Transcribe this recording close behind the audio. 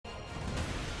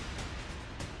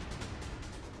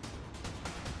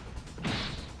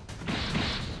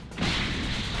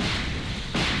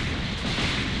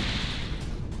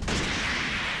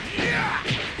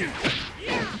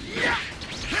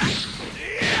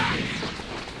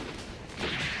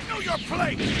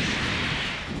plate!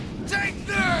 Take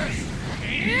this!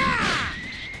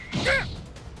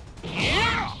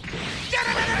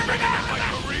 Like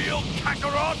a real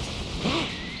Kakarot?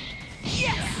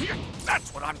 Yes!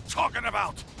 That's what I'm talking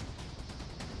about!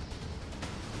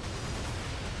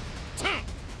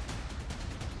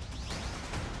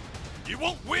 You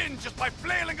won't win just by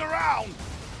flailing around!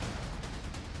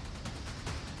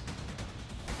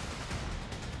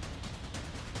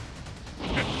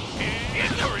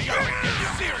 Here we go!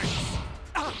 Get serious!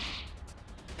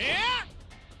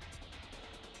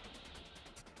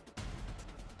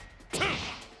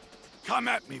 Come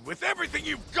at me with everything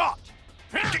you've got!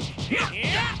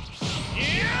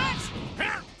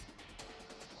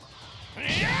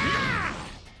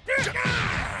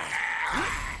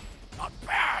 Not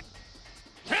bad!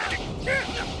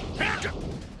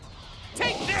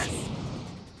 Take this!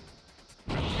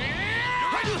 You're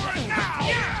ready for it now!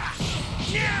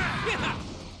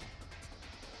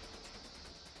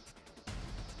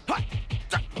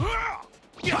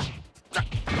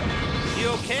 You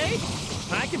okay?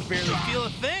 I can barely feel a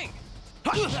thing.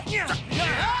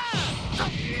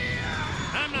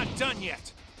 I'm not done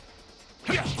yet.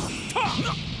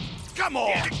 Come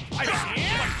on! I see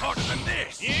you much harder than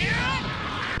this!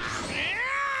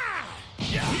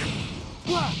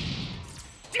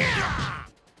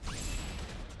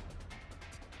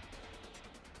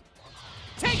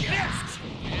 Take this!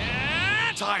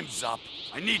 Time's up.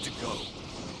 I need to go.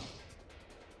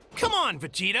 Come on,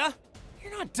 Vegeta.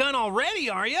 You're not done already,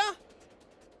 are ya?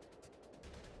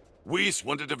 Whis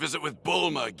wanted to visit with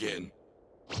Bulma again.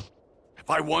 If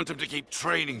I want him to keep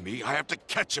training me, I have to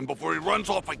catch him before he runs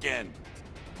off again.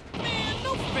 Man,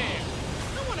 no fair.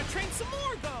 I want to train some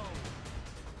more, though.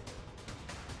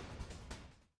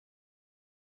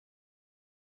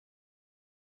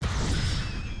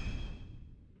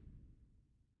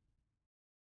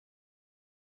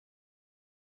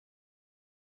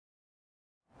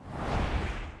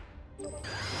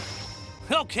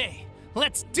 Okay,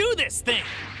 let's do this thing!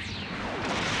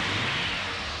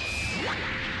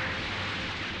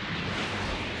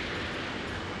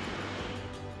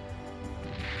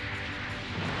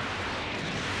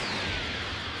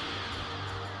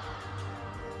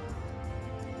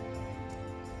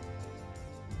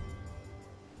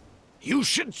 You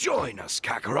should join us,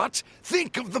 Kakarot.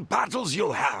 Think of the battles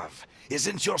you'll have.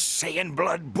 Isn't your Saiyan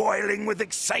blood boiling with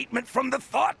excitement from the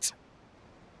thought?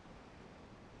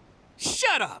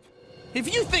 Shut up!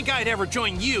 If you think I'd ever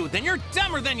join you, then you're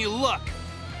dumber than you look!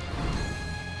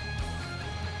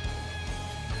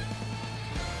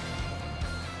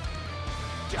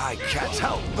 I can't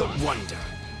help but wonder.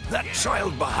 That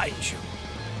child behind you,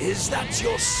 is that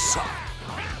your son?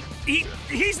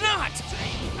 He's not!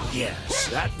 Yes,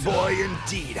 that boy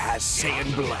indeed has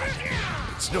Saiyan blood.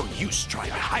 It's no use trying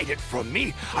to hide it from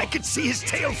me. I could see his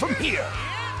tail from here.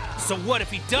 So what if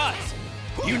he does?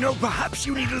 You know, perhaps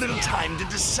you need a little time to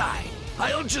decide.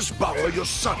 I'll just borrow your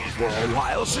son for a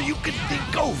while so you can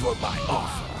think over my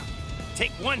offer.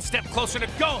 Take one step closer to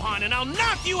Gohan and I'll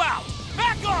knock you out!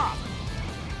 Back off!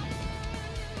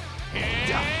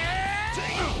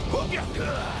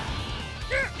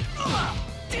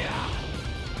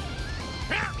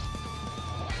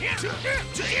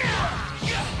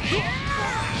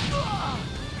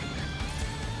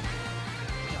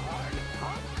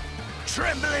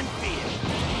 Tremble in fear.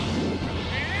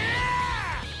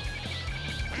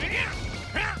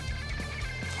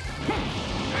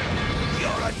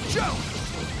 You're a joke!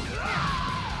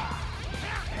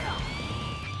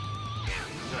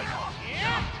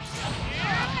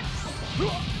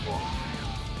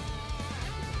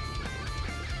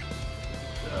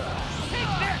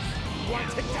 Take this! Want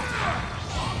to die?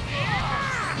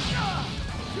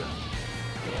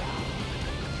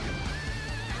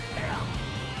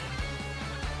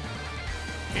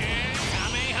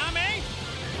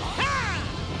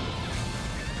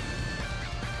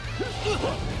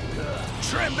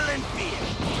 Tremble in fear.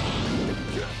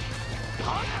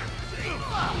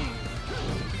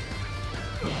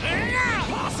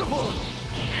 Impossible!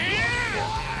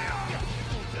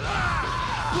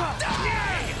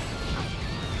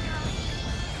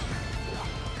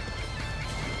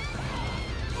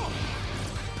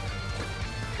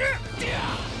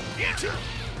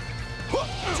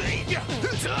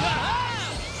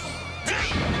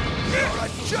 You're a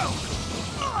joke!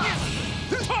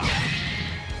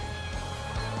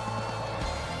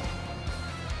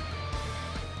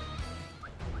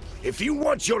 If you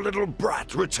want your little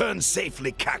brat returned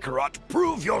safely, Kakarot,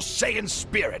 prove your Saiyan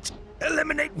spirit.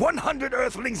 Eliminate 100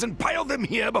 Earthlings and pile them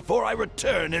here before I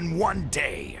return in one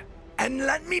day. And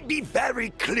let me be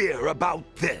very clear about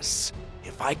this.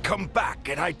 If I come back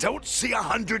and I don't see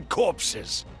 100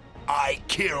 corpses, I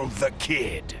killed the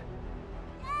kid.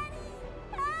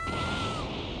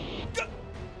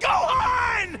 Go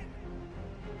on!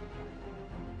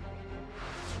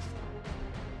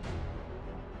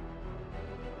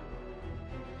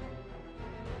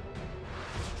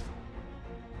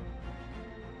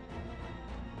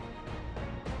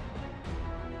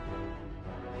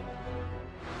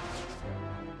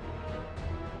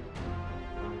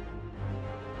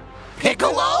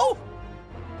 Piccolo?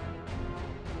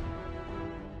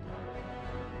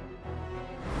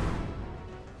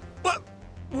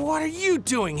 What are you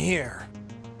doing here?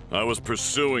 I was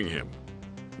pursuing him.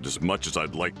 And as much as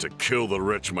I'd like to kill the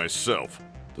wretch myself,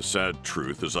 the sad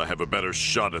truth is I have a better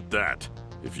shot at that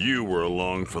if you were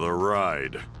along for the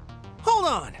ride. Hold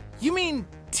on, you mean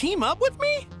team up with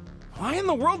me? Why in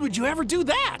the world would you ever do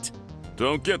that?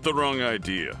 Don't get the wrong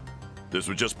idea. This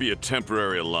would just be a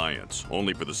temporary alliance,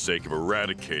 only for the sake of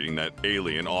eradicating that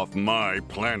alien off my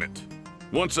planet.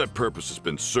 Once that purpose has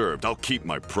been served, I'll keep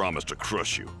my promise to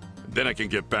crush you. Then I can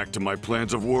get back to my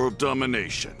plans of world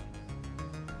domination.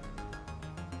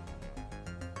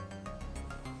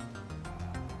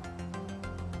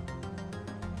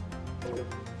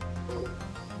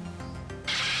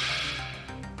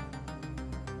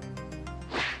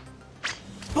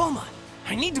 Bulma,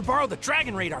 I need to borrow the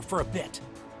Dragon Radar for a bit.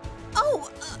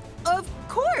 Oh, of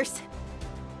course.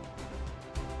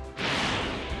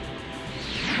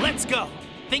 Let's go.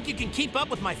 Think you can keep up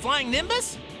with my flying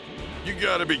Nimbus? You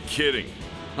gotta be kidding.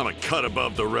 I'm a cut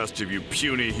above the rest of you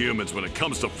puny humans when it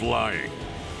comes to flying.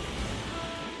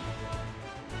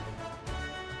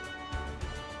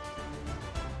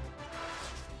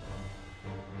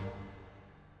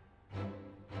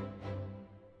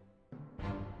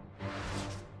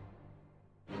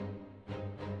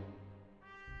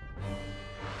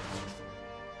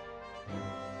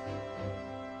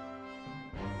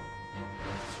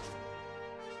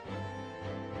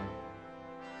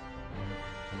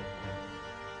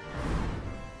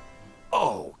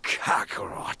 Oh,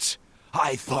 Kakarot.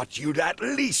 I thought you'd at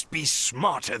least be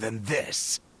smarter than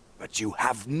this. But you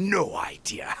have no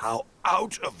idea how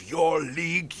out of your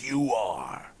league you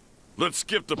are. Let's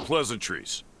skip the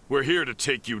pleasantries. We're here to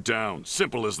take you down.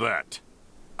 Simple as that.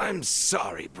 I'm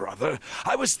sorry, brother.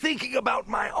 I was thinking about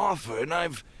my offer and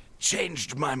I've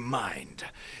changed my mind.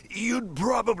 You'd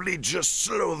probably just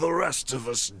slow the rest of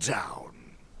us down.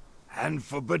 And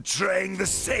for betraying the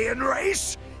Saiyan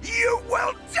race, you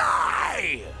will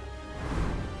die!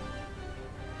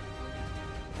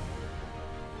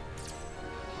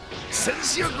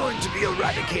 Since you're going to be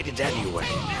eradicated anyway,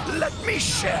 let me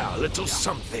share a little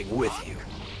something with you.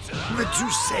 The two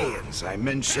Saiyans I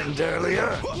mentioned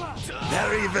earlier,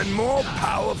 they're even more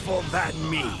powerful than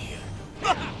me.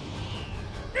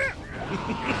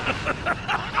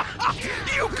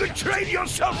 You could train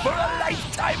yourself for a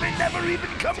lifetime and never even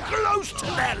come close to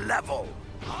their level.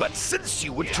 But since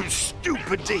you were too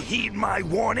stupid to heed my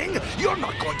warning, you're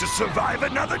not going to survive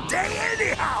another day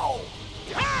anyhow!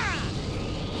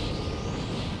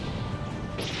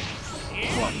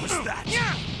 What was that?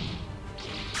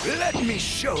 Let me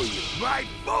show you my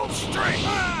full strength!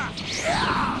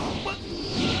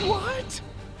 What?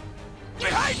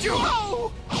 Behind you!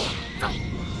 Oh!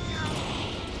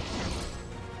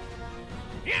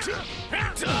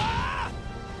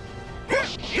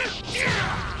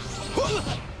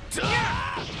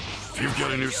 If you've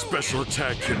got a new special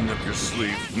attack hidden up your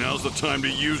sleeve, now's the time to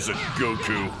use it,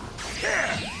 Goku.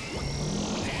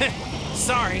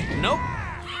 Sorry, nope.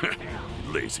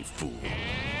 Lazy fool.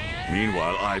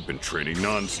 Meanwhile, I've been training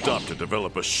non-stop to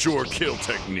develop a sure kill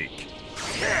technique.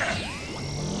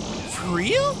 For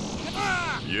real?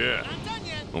 Yeah.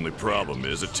 Only problem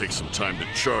is it takes some time to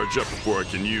charge up before I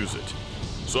can use it.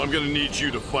 So I'm gonna need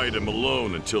you to fight him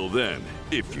alone until then,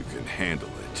 if you can handle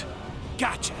it.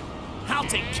 Gotcha. I'll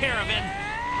take care of him.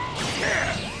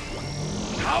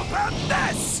 How about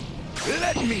this?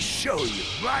 Let me show you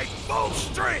my full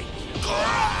strength!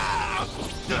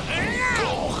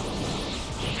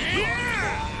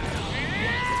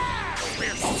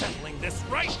 We're settling this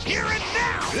right here and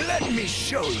now! Let me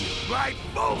show you my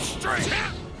full strength!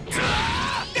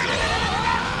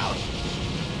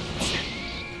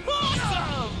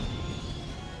 Awesome!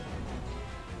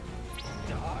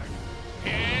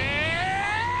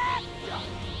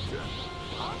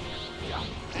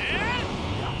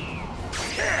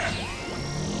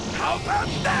 How about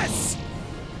this?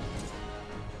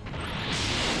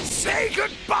 Say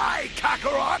goodbye,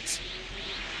 Kakarot!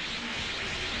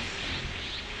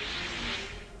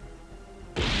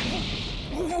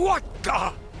 What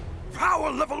the?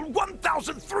 Power level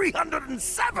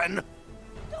 1,307?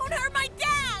 Don't hurt my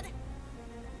dad!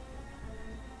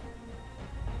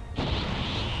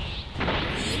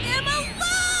 Leave him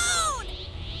alone!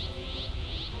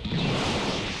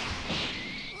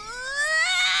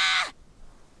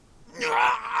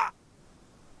 Ah!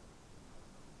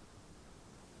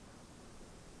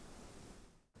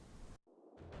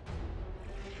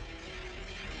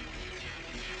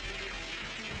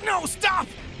 No, stop!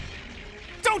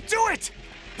 Don't do it!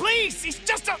 Please, he's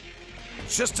just a...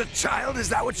 Just a child? Is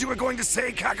that what you were going to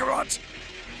say, Kakarot?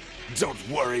 Don't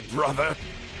worry, brother.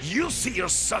 You'll see your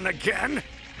son again.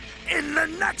 In the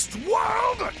next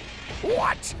world!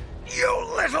 What?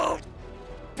 You little...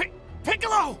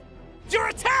 Piccolo! Your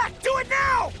attack! Do it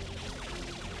now!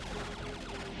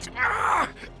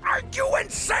 Are you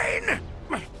insane?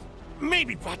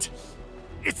 Maybe, but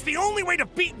it's the only way to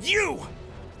beat you!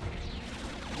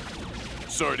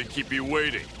 Sorry to keep you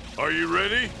waiting. Are you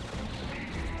ready?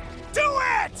 Do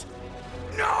it!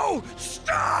 No!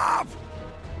 Stop!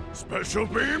 Special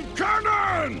beam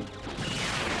cannon!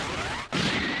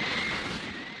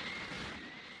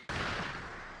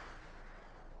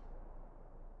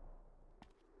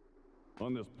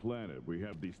 On this planet, we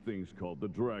have these things called the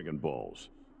Dragon Balls.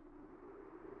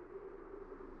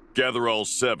 Gather all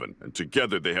 7, and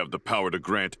together they have the power to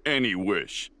grant any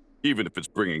wish, even if it's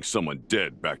bringing someone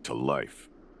dead back to life.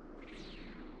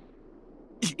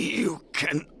 You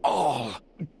can all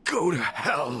go to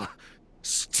hell.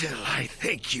 Still, I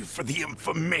thank you for the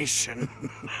information.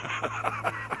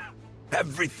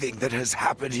 Everything that has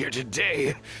happened here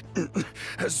today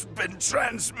has been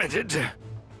transmitted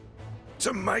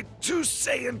to my 2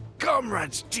 Saiyan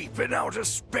comrades deep in outer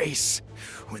space.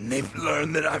 When they've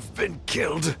learned that I've been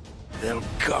killed, they'll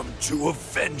come to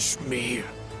avenge me.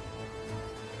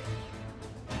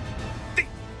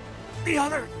 The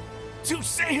other 2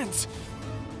 Saiyans!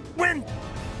 When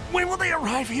will they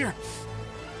arrive here?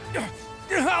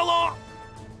 How long?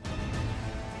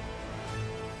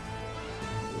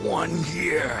 1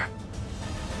 year.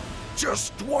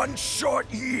 Just 1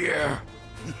 short year.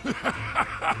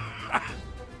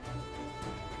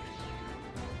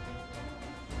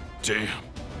 Damn.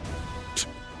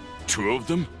 2 of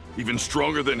them? Even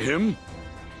stronger than him?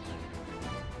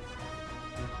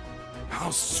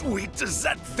 How sweet does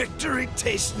that victory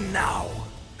taste now?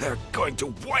 They're going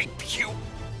to wipe you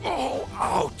all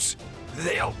out.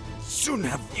 They'll soon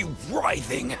have you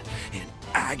writhing in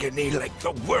agony like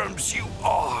the worms you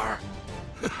are.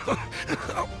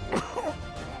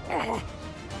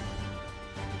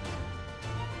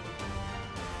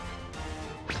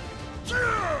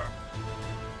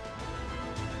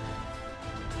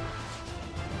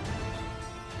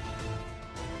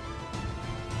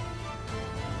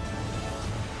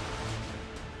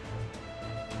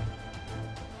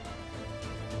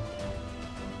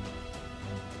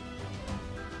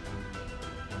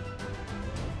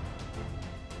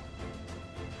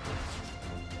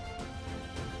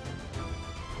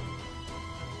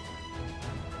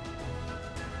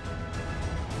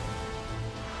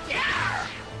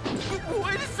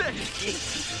 Wait a second!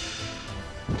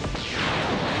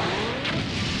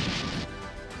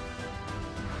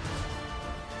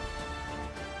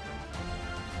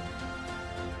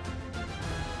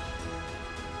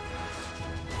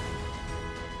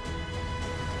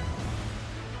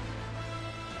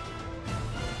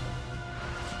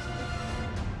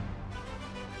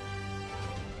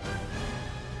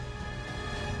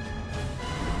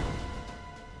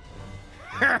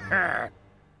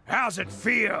 How's it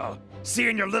feel,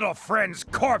 seeing your little friend's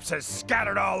corpses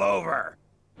scattered all over?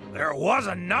 There was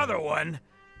another one,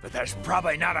 but there's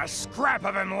probably not a scrap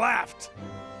of him left.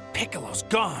 Piccolo's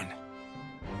gone.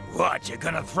 What, you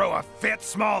gonna throw a fit,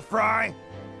 small fry?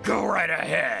 Go right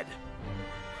ahead.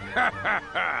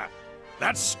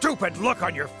 That stupid look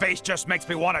on your face just makes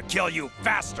me want to kill you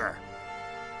faster.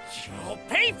 You'll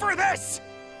pay for this!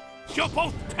 You'll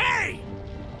both pay!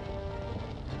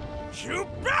 You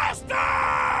bastards!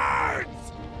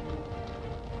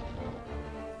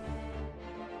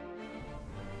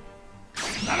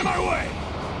 Out of my way!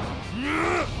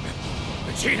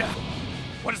 Vegeta,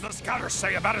 what does the scouter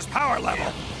say about his power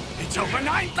level? It's over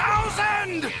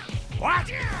 9,000!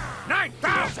 What?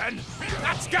 9,000?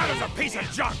 That scouter's a piece of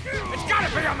junk! It's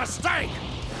gotta be a mistake!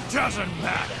 Doesn't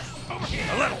matter.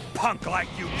 A little punk like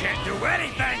you can't do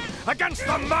anything against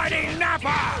the mighty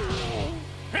Nappa!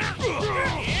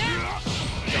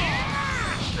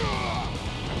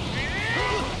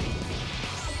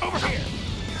 Over here!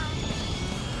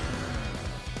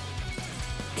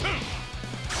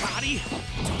 Body,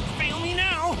 don't fail me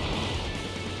now!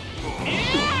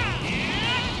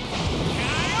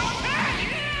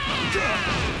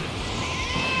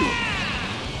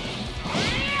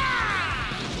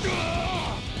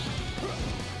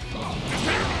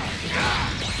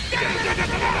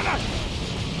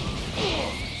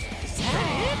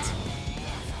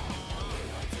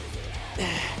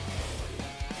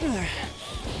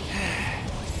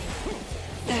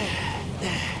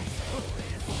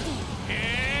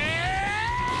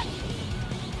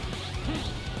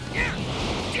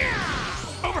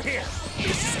 Over here!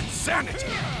 This is insanity!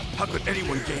 How could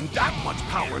anyone gain that much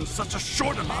power in such a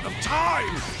short amount of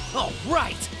time? All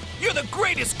right! You're the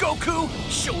greatest, Goku!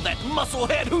 Show that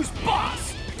musclehead who's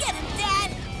boss! Get him,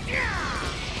 Dad!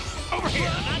 Over here!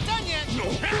 I'm not done yet!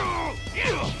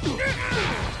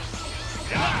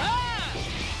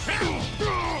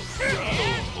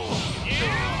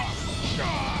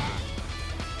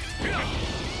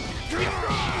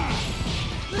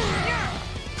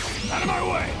 Out of my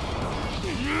way!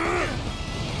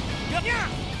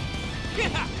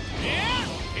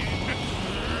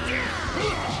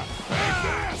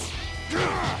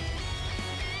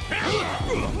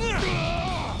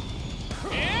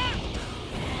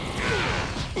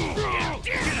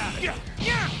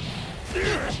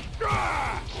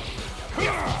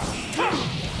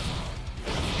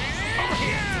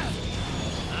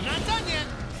 I'm not done yet!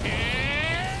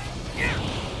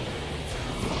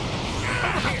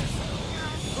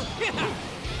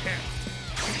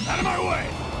 Out of my way!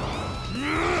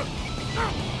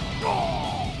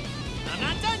 I'm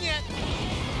not done yet!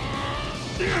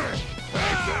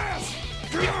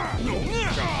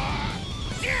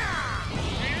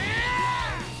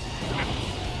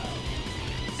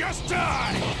 Just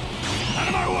die! Out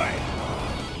of my way!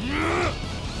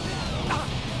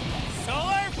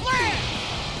 Solar flare!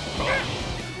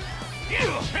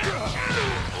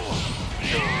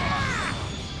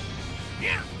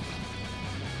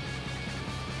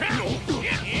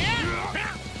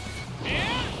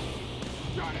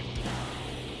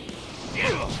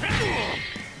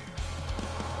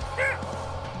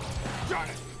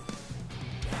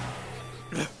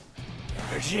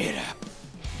 Vegeta!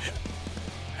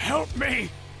 Help me!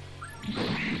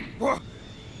 What?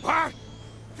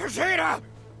 Vegeta!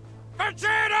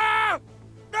 Vegeta!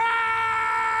 No!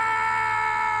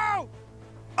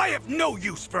 I have no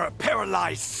use for a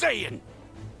paralyzed Saiyan!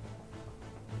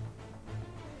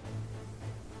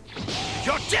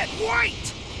 You're dead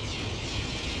weight!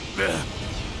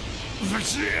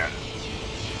 Vegeta!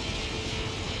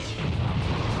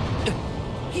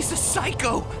 He's a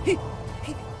psycho!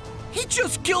 He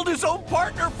just killed his own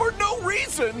partner for no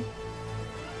reason!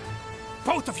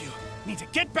 Both of you need to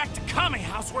get back to Kame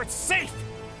House where it's safe!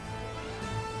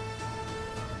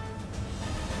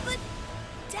 But,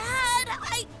 Dad,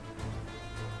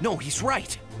 No, he's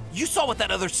right. You saw what that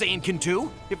other Saiyan can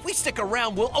do. If we stick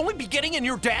around, we'll only be getting in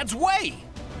your dad's way.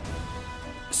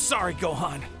 Sorry,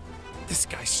 Gohan. This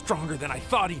guy's stronger than I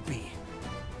thought he'd be.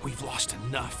 We've lost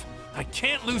enough. I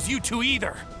can't lose you two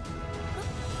either.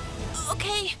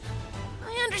 Okay.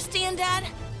 I understand, Dad.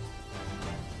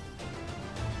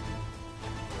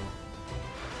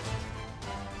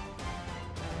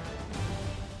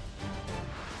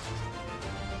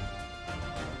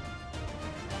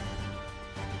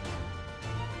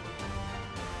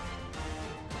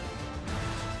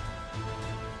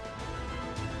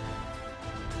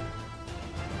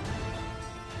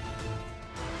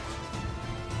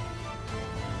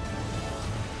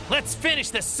 Let's finish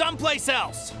this someplace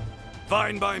else.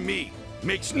 Fine by me.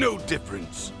 Makes no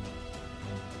difference.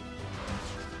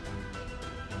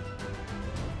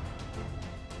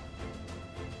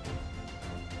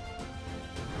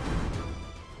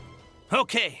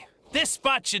 Okay, this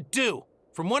spot should do.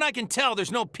 From what I can tell,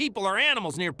 there's no people or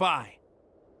animals nearby.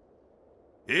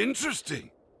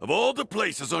 Interesting. Of all the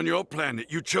places on your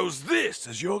planet, you chose this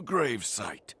as your grave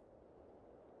site.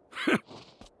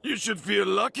 You should feel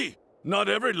lucky. Not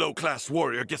every low-class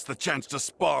warrior gets the chance to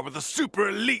spar with a super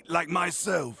elite like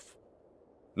myself.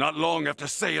 Not long after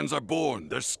Saiyans are born,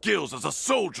 their skills as a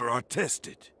soldier are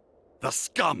tested. The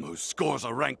scum whose scores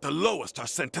are ranked the lowest are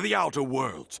sent to the outer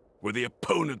worlds, where the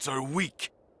opponents are weak,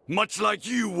 much like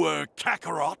you were,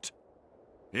 Kakarot.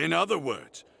 In other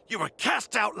words, you were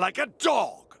cast out like a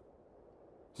dog.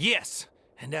 Yes,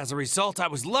 and as a result, I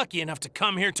was lucky enough to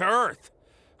come here to Earth.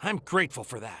 I'm grateful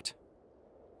for that.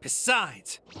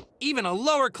 Besides, even a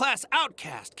lower-class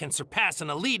outcast can surpass an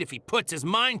elite if he puts his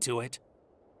mind to it.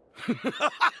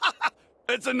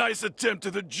 It's a nice attempt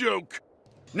at a joke.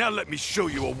 Now let me show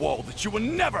you a wall that you will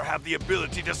never have the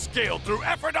ability to scale through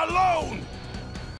effort alone!